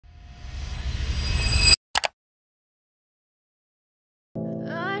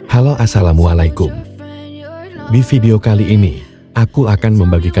Halo, assalamualaikum. Di video kali ini, aku akan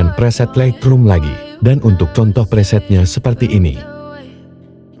membagikan preset Lightroom lagi, dan untuk contoh presetnya seperti ini.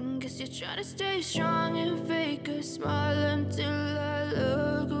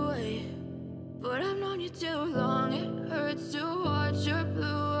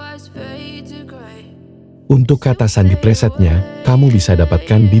 Untuk kata sandi presetnya, kamu bisa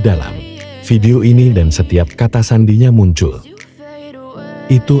dapatkan di dalam video ini dan setiap kata sandinya muncul.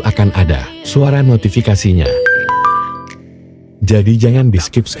 Itu akan ada suara notifikasinya. Jadi jangan di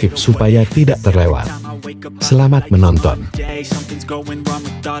skip-skip supaya tidak terlewat. Selamat menonton.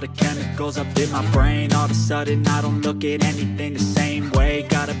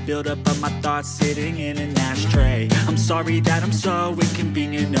 Gotta build up of my thoughts sitting in an ashtray. I'm sorry that I'm so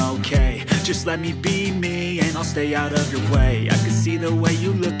inconvenient, okay. Just let me be me and I'll stay out of your way. I can see the way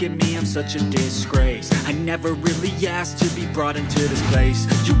you look at me, I'm such a disgrace. I never really asked to be brought into this place.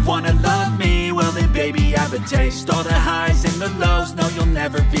 You wanna love me? Well then baby I have a taste. All the highs and the lows, no you'll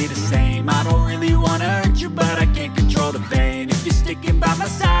never be the same. I don't really wanna hurt you but I can't control the pain. If you're sticking by my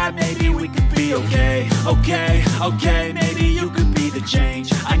side, maybe we could be okay. Okay, maybe you could be the change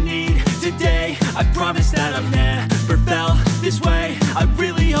I need today. I promise that I've never felt this way. I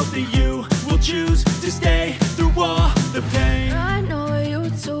really hope that you will choose to stay through all the pain. I know you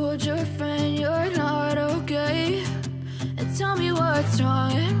told your friend you're not okay, and tell me what's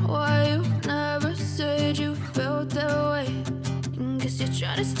wrong and why you never said you felt that way. Guess you're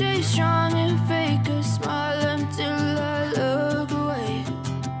trying to stay strong and fake a smile until I look away.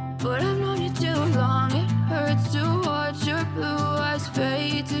 But I've known you too long, it hurts to watch your blue eyes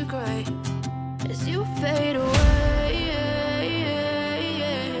fade to gray as you fade away.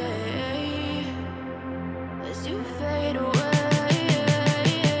 As you fade away.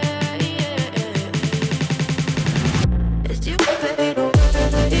 As you fade away.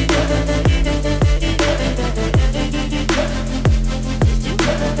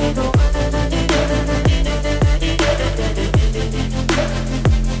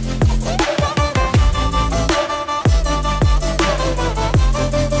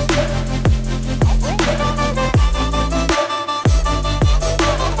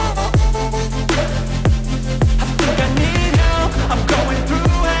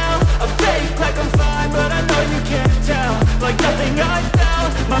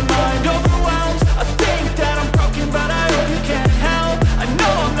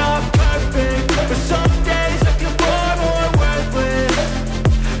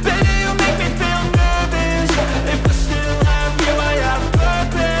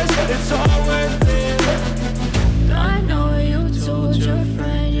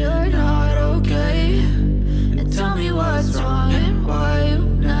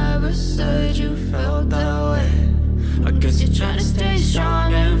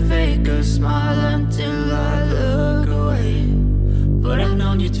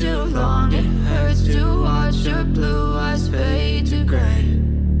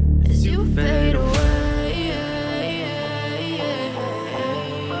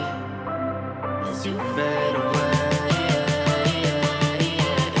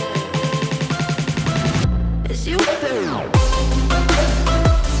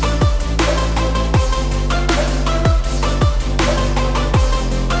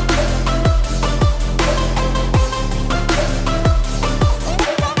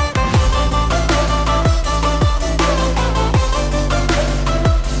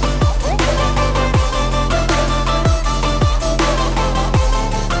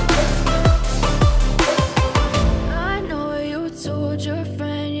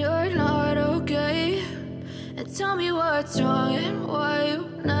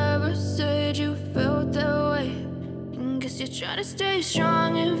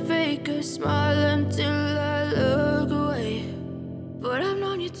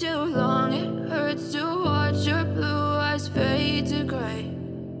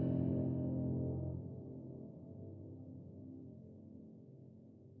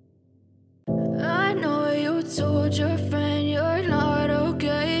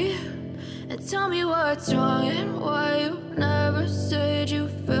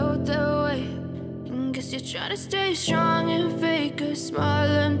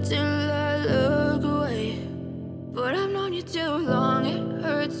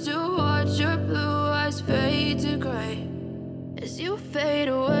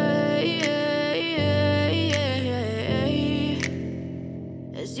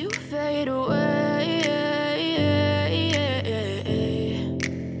 As you fade away.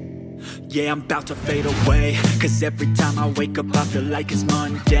 Yeah, I'm about to fade away, cause every time I wake up I feel like it's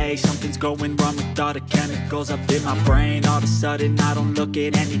Monday. Something's going wrong with all the chemicals up in my brain. All of a sudden I don't look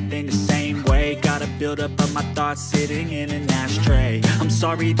at anything the same way. Got a buildup of my thoughts sitting in an ashtray. I'm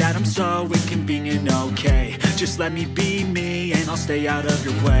sorry that I'm so inconvenient, okay. Just let me be me and I'll stay out of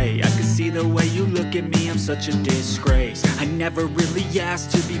your way. I can see the way you look at me, I'm such a disgrace. I never really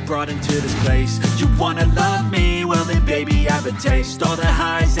asked to be brought into this place. You wanna love me? Well then baby I have a taste. All the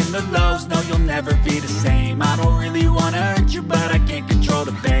highs and the lows, no you'll never be the same. I don't really wanna hurt you but I can't control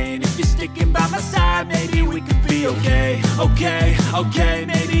the pain. If you're sticking by my side maybe we could be okay. Okay,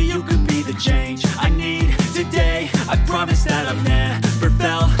 maybe you could be the change I need today. I promise that I've never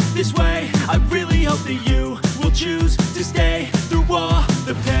felt this way. I really hope that you will choose to stay through all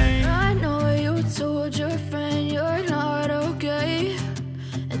the pain. I know you told your friend you're not okay,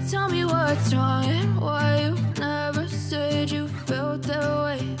 and tell me what's wrong and why you never said you felt that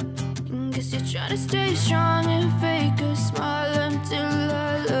way. Guess you're trying to stay strong and fake a smile until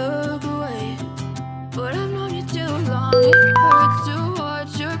I look away. But I've known you too long, it hurts to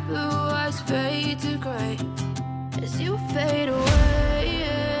watch your blue eyes fade to gray as you fade away.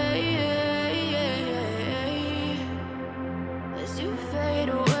 As you fade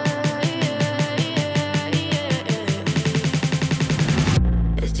away.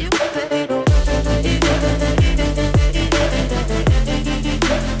 As you fade away.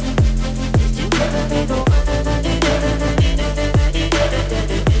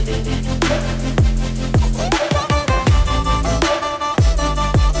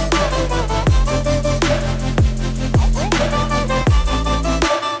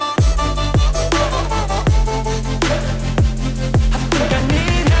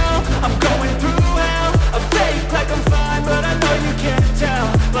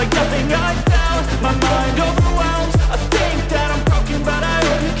 Like nothing I felt, my mind overwhelms. I think that I'm broken, but I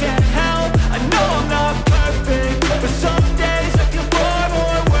hope you can't help. I know I'm not perfect, but some days I feel far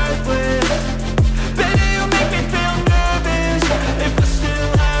more worthless. Baby, you make me feel nervous. If I still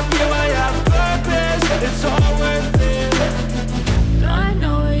have you, I have purpose. It's all worth it. I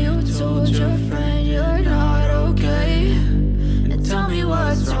know you told your friend you're not okay, and tell me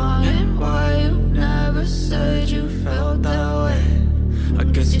what's wrong and why you never said you felt that way. I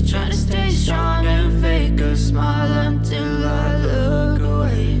guess you're trying to stay strong and fake a smile until I look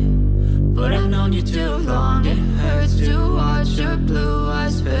away. But I've known you too long, it hurts to watch your blue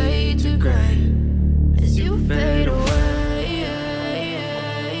eyes fade to gray as you fade away.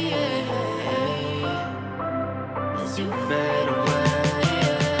 As you fade away.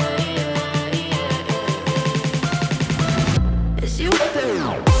 As you fade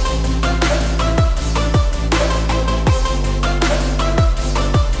away.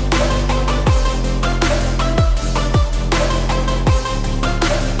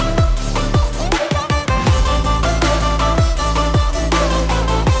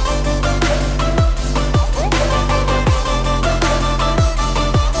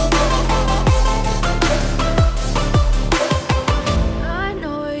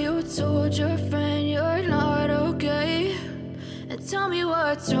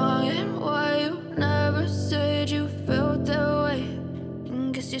 What's wrong and why you never said you felt that way.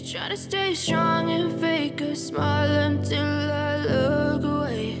 Guess you're trying to stay strong and fake a smile until I look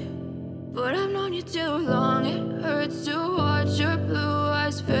away. But I've known you too long, it hurts to watch your blue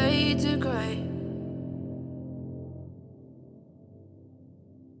eyes fade to gray.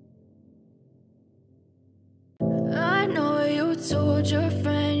 I know you told your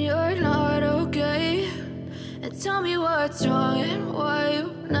friend you're not okay, and tell me what's wrong and why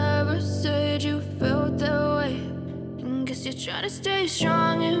you never said you felt that way. Guess you're trying to stay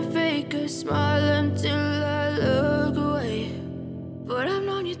strong and fake a smile until I look away. But I've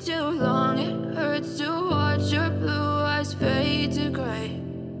known you too long, it hurts to watch your blue eyes fade to gray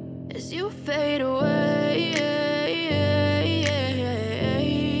as you fade away.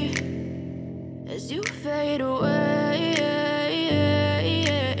 As you fade away.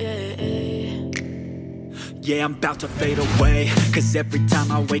 Yeah, I'm about to fade away, cause every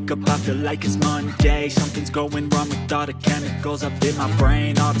time I wake up I feel like it's Monday. Something's going wrong with all the chemicals up in my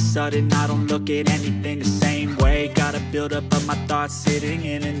brain. All of a sudden I don't look at anything the same way. Got a buildup of my thoughts sitting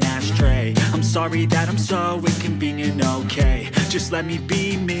in an ashtray. I'm sorry that I'm so inconvenient, okay. Just let me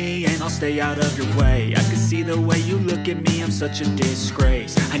be me and I'll stay out of your way. I can see the way you look at me, I'm such a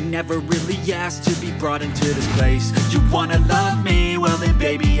disgrace. I never really asked to be brought into this place. You wanna love me? Well then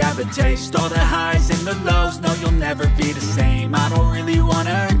baby I have a taste. All the highs and the lows, no you'll never be the same. I don't really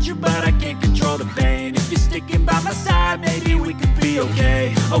wanna hurt you but I can't control the pain. If you're sticking by my side maybe we could be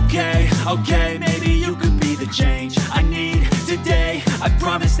okay. Okay, maybe you could be the change I need today. I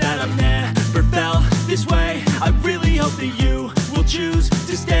promise that I've never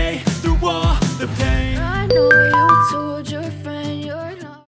day.